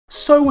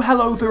So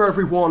hello there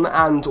everyone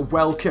and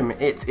welcome,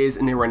 it is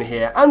Niran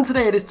here, and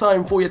today it is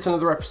time for yet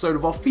another episode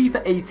of our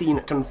FIFA 18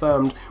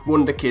 confirmed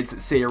Wonderkids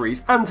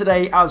series, and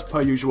today, as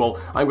per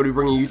usual, I'm going to be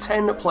bringing you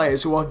 10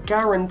 players who are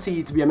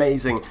guaranteed to be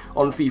amazing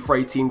on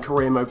FIFA 18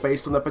 career mode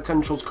based on their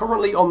potentials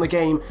currently on the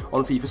game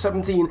on FIFA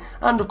 17,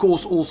 and of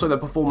course also their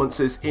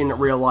performances in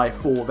real life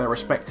for their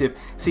respective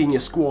senior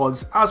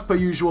squads. As per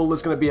usual,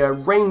 there's going to be a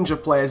range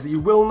of players that you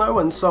will know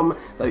and some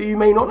that you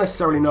may not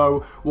necessarily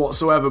know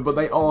whatsoever, but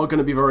they are going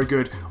to be very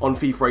good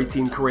on FIFA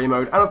 18 career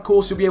mode, and of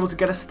course you'll be able to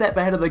get a step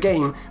ahead of the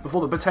game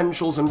before the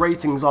potentials and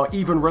ratings are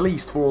even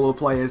released for all the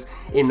players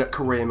in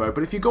career mode.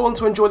 But if you go on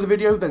to enjoy the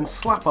video, then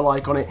slap a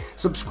like on it,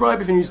 subscribe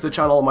if you're new to the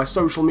channel. My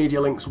social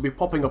media links will be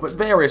popping up at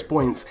various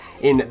points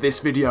in this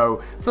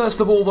video.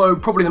 First of all though,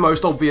 probably the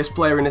most obvious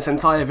player in this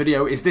entire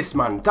video is this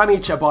man,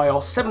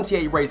 Ceballos,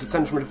 78 rated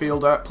central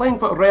midfielder, playing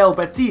for Real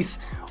Betis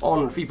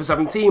on FIFA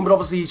 17, but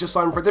obviously he's just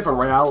signed for a different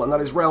Real, and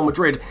that is Real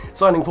Madrid,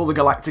 signing for the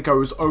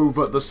Galacticos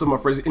over the summer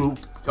for his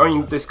I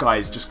mean, this guy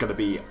is just going to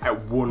be a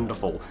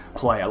wonderful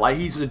player. Like,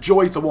 he's a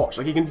joy to watch.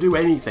 Like, he can do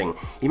anything.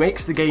 He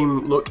makes the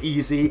game look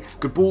easy.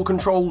 Good ball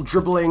control,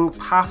 dribbling,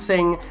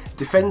 passing,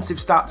 defensive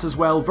stats as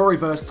well. Very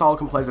versatile,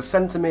 can play as a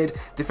centre mid,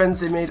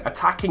 defensive mid,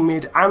 attacking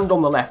mid, and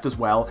on the left as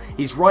well.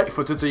 He's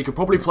right-footed, so you could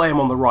probably play him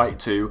on the right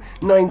too.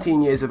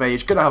 19 years of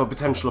age, going to have a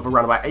potential of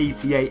around about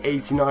 88,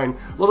 89.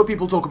 A lot of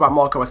people talk about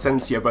Marco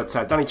Asensio, but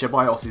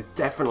Ceballos is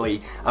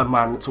definitely a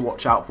man to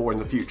watch out for in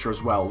the future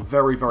as well.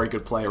 Very, very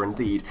good player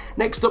indeed.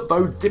 Next up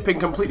though, dipping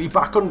completely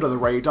back under the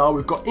radar,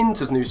 we've got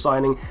Inter's new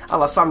signing,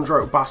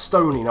 Alessandro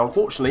Bastoni. Now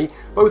unfortunately,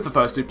 both the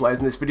first two players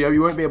in this video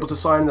you won't be able to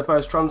sign in the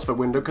first transfer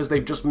window because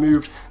they've just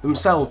moved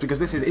themselves, because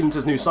this is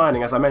Inter's new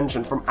signing, as I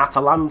mentioned, from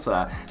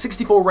Atalanta.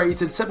 64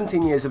 rated,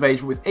 17 years of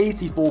age with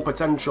 84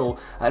 potential,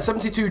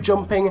 72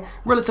 jumping,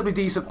 relatively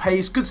decent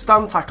pace, good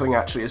stand tackling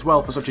actually as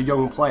well for such a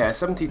young player.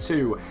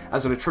 72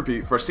 as an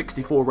attribute for a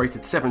 64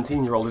 rated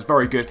 17-year-old is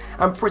very good,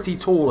 and pretty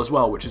tall as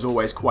well, which is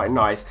always quite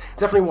nice.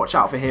 Definitely watch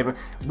out for him.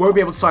 Won't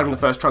be able to sign him in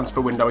the first transfer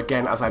window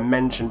again, as I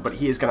mentioned, but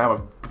he is going to have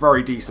a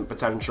very decent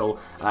potential,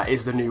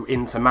 is the new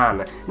Inter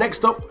man.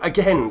 Next up,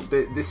 again,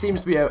 there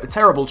seems to be a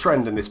terrible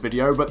trend in this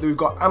video, but we've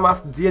got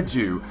Amath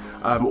Diédhiou,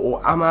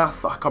 or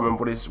Amath, I can't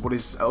remember what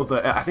his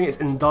other, I think it's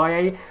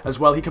Ndiaye as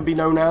well, he can be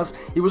known as.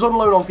 He was on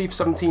loan on FIFA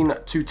 17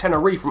 to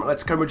Tenerife from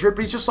Atletico Madrid,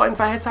 but he's just signed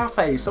for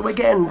Getafe, so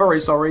again, very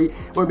sorry,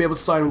 won't be able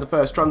to sign him in the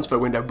first transfer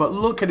window, but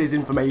look at his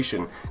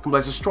information. Can play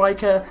as a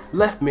striker,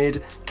 left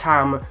mid,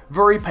 cam,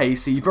 very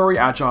pacey, very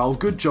agile,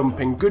 good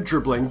jumping, good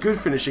dribbling, good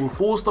finishing,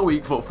 4-star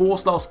weak foot,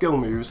 4-star skill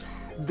moves.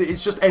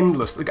 It's just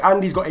endless. Like,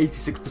 and he's got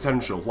 86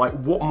 potential. Like,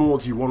 what more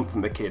do you want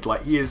from the kid?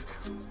 Like, he is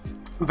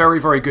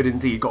very, very good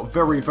indeed. Got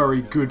very,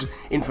 very good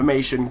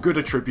information, good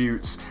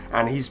attributes,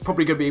 and he's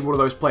probably going to be one of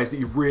those players that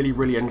you really,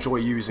 really enjoy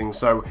using.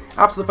 So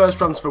after the first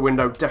transfer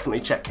window, definitely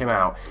check him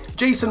out.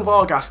 Jeisson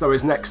Vargas, though,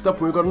 is next up,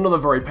 and we've got another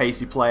very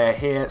pacey player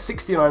here.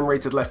 69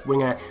 rated left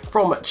winger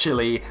from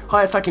Chile.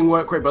 High attacking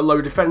work rate, but low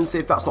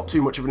defensive. That's not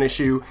too much of an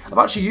issue. I've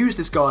actually used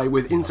this guy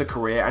with Inter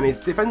career, and his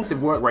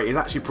defensive work rate is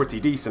actually pretty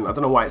decent. I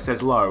don't know why it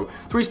says low.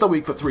 3-star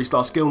weak foot,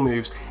 3-star skill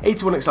moves,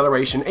 81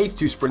 acceleration,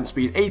 82 sprint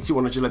speed,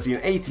 81 agility,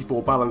 and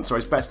 84 balance. So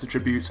his best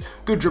attributes,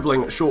 good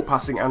dribbling, short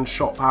passing, and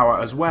shot power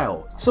as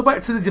well. So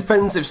back to the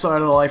defensive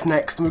side of life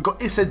next, and we've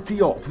got Issa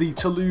Diop, the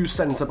Toulouse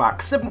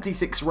centre-back,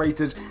 76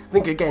 rated. I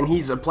think again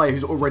he's a player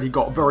who's already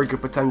got very good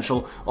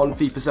potential on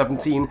FIFA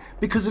 17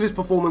 because of his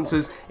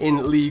performances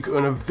in Ligue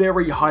 1. A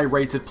very high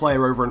rated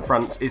player over in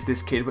France is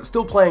this kid, but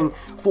still playing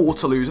for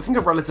Toulouse. I think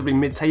a relatively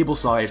mid-table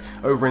side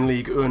over in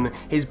Ligue 1.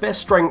 His best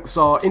strengths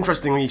are,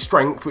 interestingly,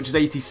 strength, which is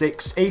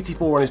 86,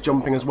 84 on his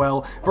jumping as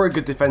well, very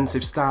good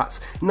defensive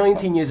stats,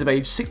 19 years of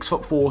age,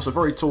 6'4", so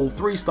very tall,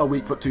 3-star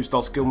weak foot,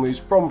 2-star skill moves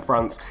from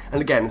France,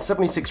 and again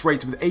 76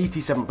 rated with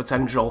 87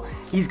 potential.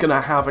 He's going to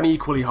have an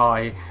equally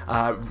high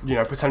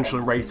potential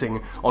and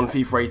rating on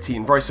FIFA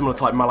 18, very similar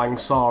to like Malang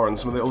Sarr and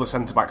some of the other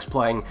centre-backs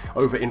playing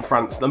over in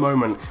France at the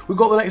moment. We've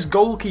got the next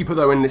goalkeeper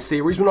though in this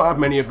series. We've not had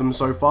many of them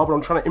so far, but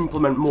I'm trying to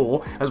implement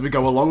more as we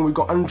go along. We've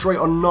got Andre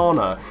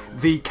Onana,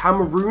 the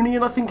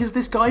Cameroonian, I think is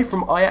this guy,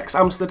 from Ajax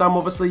Amsterdam,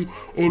 obviously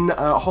in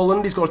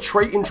Holland. He's got a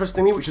trait,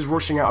 interestingly, which is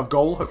rushing out of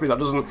goal. Hopefully that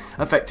doesn't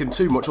affect him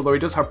too much, although he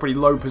does have pretty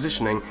low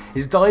positioning.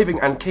 His diving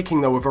and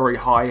kicking though are very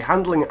high,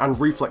 handling and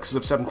reflexes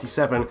of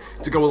 77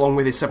 to go along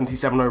with his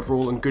 77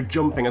 overall, and good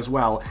jumping as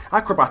well.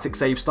 Acrobatic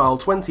save style,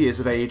 20 years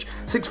of age,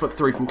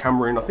 6'3" from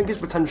Cameroon. I think his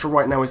potential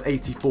right now is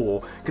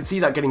 84. Could see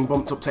that getting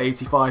bumped up to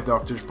 85 though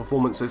after his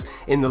performances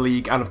in the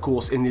league and of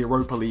course in the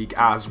Europa League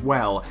as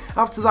well.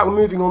 After that we're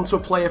moving on to a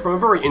player from a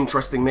very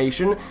interesting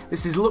nation.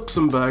 This is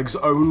Luxembourg's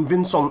own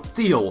Vincent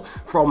Thill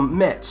from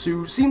Metz,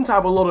 who seem to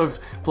have a lot of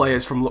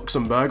players from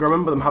Luxembourg. I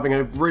remember them having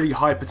a really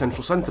high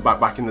potential centre-back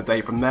back in the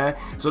day from there,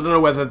 so I don't know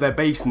whether they're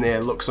based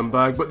near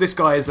Luxembourg, but this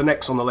guy is the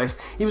next on the list.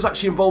 He was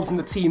actually involved in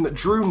the team that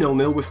drew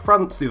 0-0 with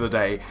France the other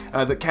day,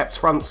 that kept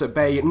France at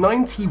bay.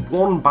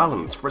 91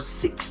 balance for a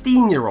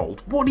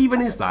 16-year-old. What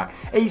even is that?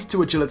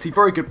 82 agility,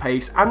 very good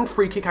pace, and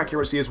free kick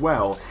accuracy as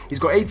well. He's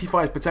got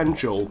 85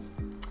 potential.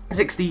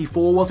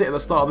 64 was it at the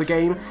start of the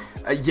game?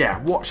 Yeah,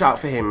 watch out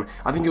for him.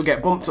 I think he'll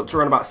get bumped up to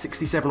around about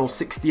 67 or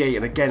 68,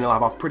 and again he'll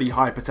have a pretty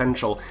high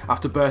potential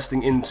after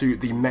bursting into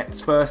the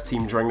Mets first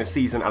team during the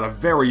season at a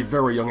very,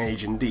 very young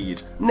age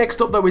indeed.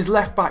 Next up though is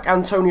left back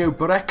Antonio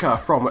Breccia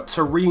from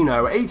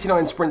Torino.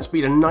 89 sprint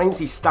speed and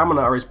 90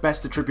 stamina are his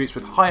best attributes,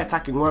 with high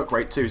attacking work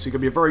rate too, so he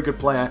could be a very good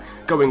player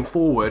going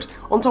forward.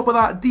 On top of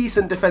that,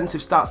 decent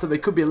defensive stats, so they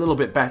could be a little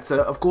bit better.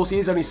 Of course, he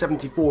is only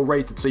 74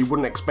 rated, so you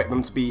wouldn't expect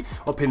them to be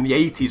up in the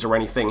 80s or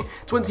anything.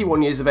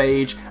 21 years of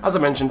age, as I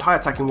mentioned, high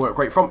attacking work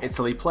rate from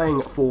Italy,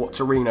 playing for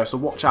Torino, so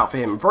watch out for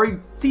him. Very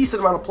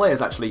decent amount of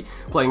players actually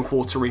playing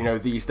for Torino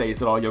these days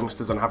that are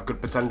youngsters and have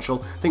good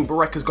potential. I think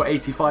Breccia's got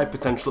 85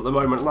 potential at the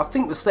moment, and I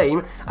think the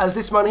same as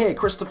this man here,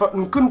 Christopher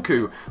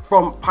Nkunku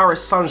from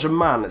Paris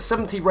Saint-Germain,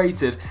 70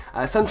 rated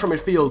central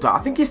midfielder. I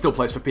think he still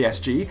plays for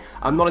PSG.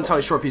 I'm not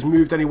entirely sure if he's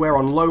moved anywhere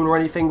on loan or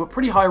anything, but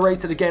pretty high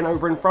rated again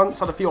over in France.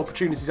 Had a few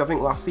opportunities I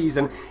think last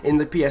season in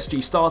the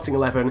PSG starting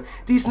 11.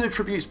 Decent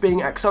attributes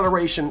being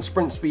acceleration,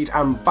 sprint speed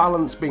and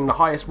balance being the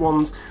highest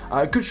ones.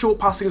 Good short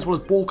passing as well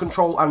as ball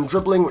control and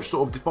dribbling, which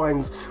sort of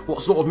defines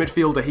what sort of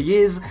midfielder he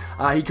is.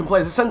 He can play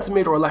as a centre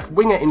mid or a left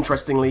winger,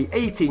 interestingly.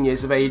 18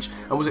 years of age,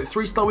 and was it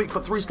 3-star weak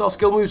foot, 3-star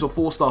skill moves, or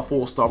 4-star,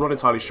 4-star? I'm not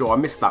entirely sure. I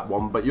missed that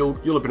one, but you'll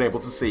have been able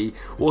to see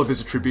all of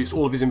his attributes,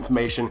 all of his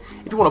information.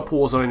 If you want to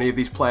pause on any of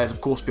these players,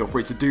 of course, feel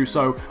free to do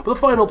so. But the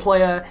final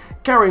player,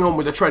 carrying on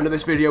with the trend of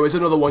this video, is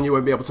another one you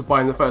won't be able to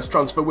buy in the first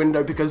transfer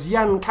window, because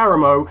Yann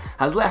Caramo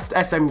has left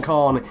SM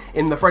Caen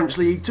in the French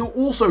league to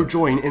also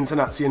join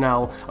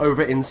Internazionale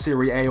over in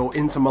Serie A, or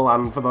Inter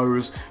Milan for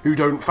those who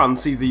don't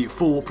fancy the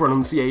full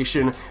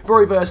pronunciation.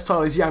 Very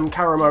versatile is Yann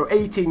Caramo,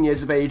 18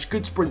 years of age,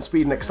 good sprint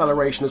speed and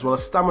acceleration as well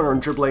as stamina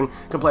and dribbling,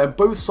 can play on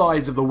both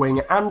sides of the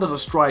wing and as a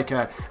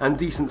striker, and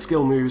decent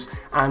skill moves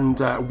and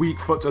weak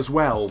foot as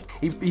well.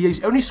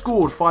 He's only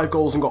scored 5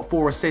 goals and got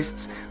 4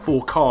 assists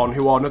for Caen,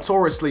 who are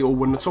notoriously, or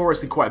were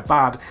notoriously quite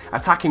bad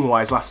attacking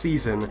wise last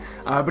season,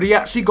 but he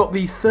actually got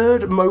the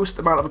 3rd most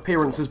amount of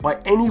appearances by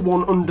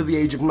anyone under the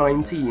age of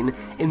 19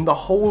 in the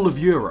whole of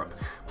Europe,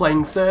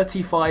 playing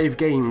 35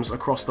 games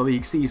across the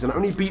league season,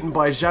 only beaten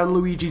by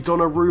Gianluigi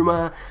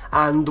Donnarumma,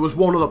 and there was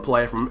one other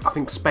player from, I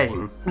think,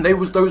 Spain. And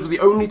those were the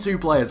only 2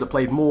 players that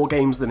played more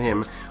games than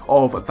him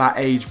of that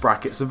age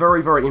bracket, so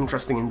very, very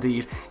interesting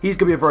indeed. He's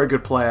going to be a very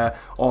good player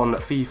on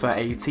FIFA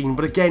 18,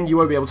 but again, you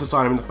won't be able to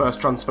sign him in the first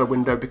transfer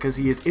window because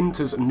he is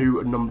Inter's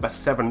new number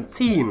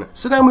 17.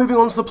 So now moving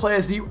on to the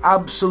players that you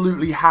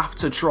absolutely have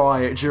to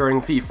try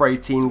during FIFA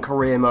 18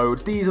 career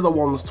mode. These are the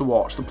ones to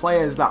watch, the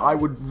players that I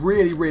would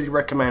really, really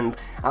recommend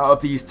out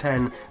of these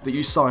 10 that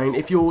you sign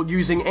if you're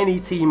using any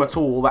team at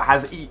all that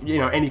has, you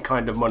know, any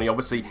kind of money.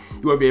 Obviously,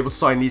 you won't be able to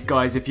sign these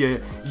guys if you're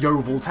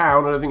Yeovil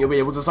Town. I don't think you'll be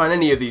able to sign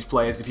any of these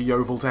players if you're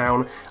Yeovil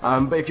Town.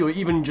 But if you're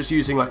even just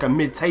using like a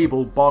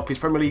mid-table Barclays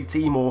Premier League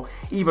team or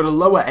even a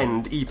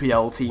lower-end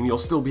EPL team, you'll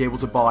still be able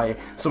to buy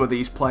some of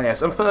these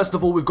players. And first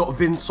of all, we've got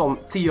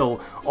Vincent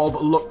Thill of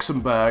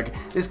Luxembourg.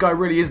 This guy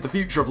really is the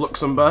future of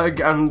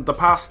Luxembourg, and the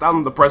past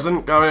and the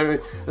present. I mean,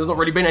 there's not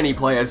really been any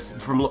players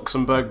from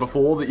Luxembourg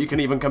before that you can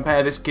even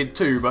compare this kid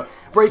too, but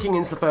breaking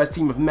into the first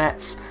team of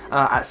Metz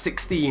at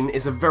 16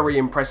 is a very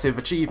impressive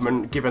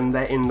achievement given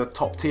they're in the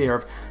top tier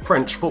of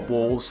French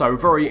football, so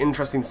very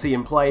interesting to see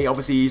him play.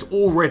 Obviously he's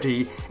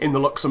already in the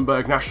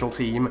Luxembourg national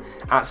team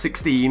at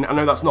 16. I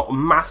know that's not a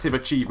massive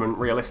achievement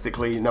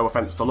realistically, no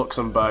offence to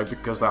Luxembourg,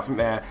 because I think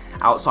they're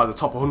outside the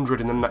top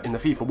 100 in the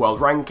FIFA World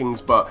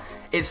Rankings, but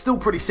it's still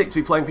pretty sick to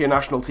be playing for your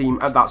national team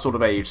at that sort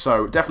of age,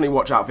 so definitely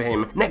watch out for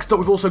him. Next up,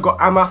 we've also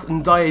got Amath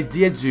Ndiaye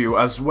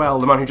Diédhiou as well,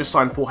 the man who just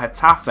signed for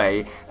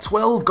Getafe.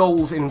 12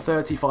 goals in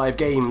 35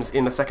 games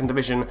in the second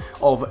division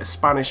of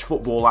Spanish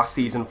football last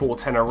season for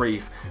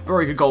Tenerife.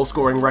 Very good goal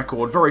scoring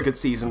record, very good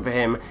season for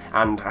him,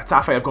 and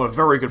Getafe have got a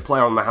very good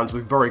player on their hands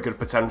with very good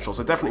potential,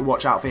 so definitely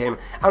watch out for him.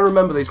 And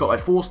remember that he's got like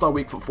 4-star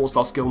weak foot,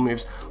 4-star skill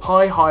moves,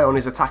 high on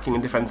his attacking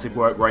and defensive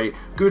work rate,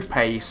 good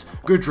pace,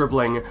 good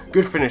dribbling,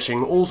 good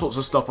finishing, all sorts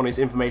of stuff on his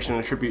information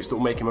and attributes that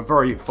will make him a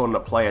very fun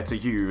player to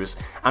use.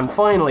 And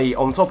finally,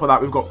 on top of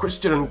that, we've got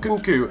Christian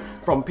Nkunku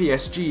from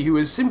PSG, who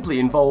is simply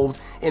involved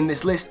in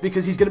this list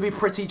because he's going to be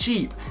pretty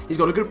cheap. He's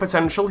got a good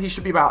potential, he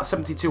should be about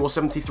 72 or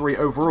 73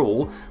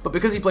 overall, but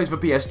because he plays for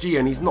PSG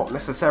and he's not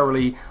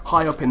necessarily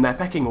high up in their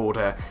pecking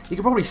order, you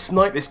could probably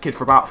snipe this kid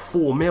for about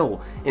 4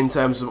 mil in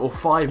terms of, or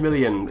 5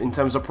 million in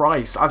terms of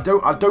price. I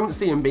don't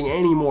see him being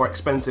any more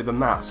expensive than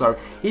that, so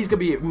he's going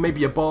to be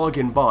maybe a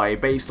bargain buy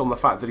based on the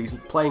fact that he's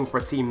playing for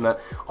a team that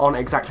aren't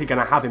exactly going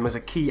to have him as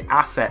a key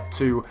asset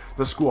to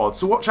the squad.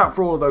 So watch out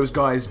for all of those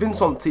guys,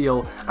 Vincent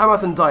Thill,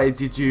 Amath Ndiaye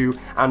Diédhiou,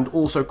 and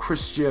also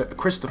Christophe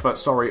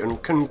Mustafa,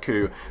 and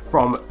Kunku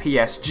from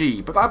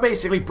PSG. But that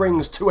basically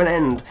brings to an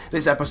end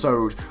this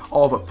episode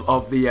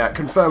of the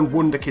confirmed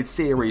Wonderkids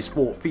series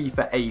for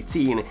FIFA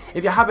 18.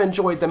 If you have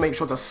enjoyed, then make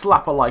sure to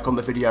slap a like on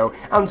the video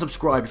and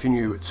subscribe if you're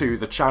new to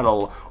the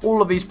channel.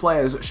 All of these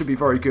players should be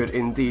very good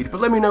indeed,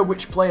 but let me know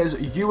which players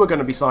you are going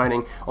to be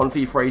signing on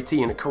FIFA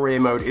 18 career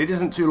mode. It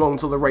isn't too long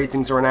till the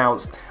ratings are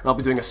announced, and I'll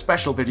be doing a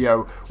special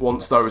video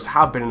once those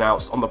have been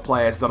announced on the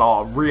players that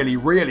are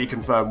really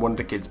confirmed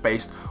Wonderkids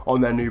based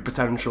on their new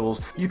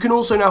potentials. You can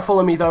also now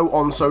follow me though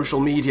on social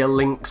media,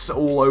 links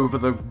all over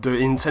the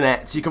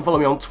internet. You can follow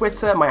me on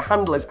Twitter, my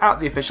handle is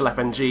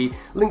 @theofficialfng,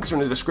 links are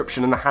in the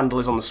description and the handle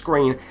is on the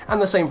screen,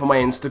 and the same for my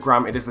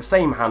Instagram, it is the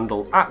same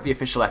handle,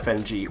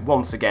 @theofficialfng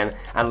once again,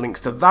 and links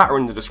to that are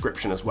in the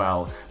description as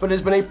well. But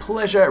it's been a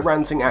pleasure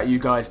ranting at you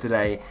guys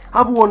today.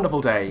 Have a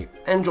wonderful day,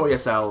 enjoy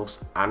yourselves,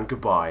 and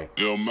goodbye.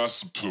 Yo,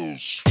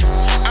 Massapeals.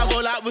 I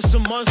roll out with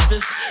some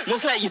monsters.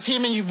 Looks like your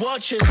team and you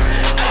watchers.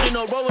 I do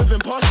not roll with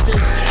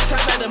imposters.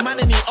 Sound like the man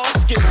in the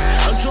Oscars.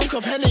 I'm drunk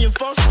off Henny and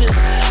Fosters.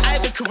 I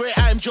have a career,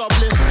 I am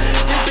jobless.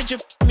 This bitch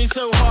f me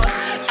so hard,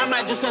 I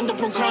might just end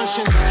up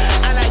unconscious.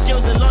 I like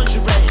girls in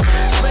lingerie,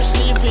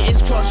 especially if it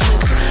is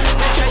crotchless.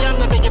 Bitch, I am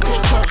the bigger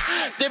picture.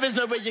 There is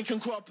no way you can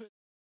crop it.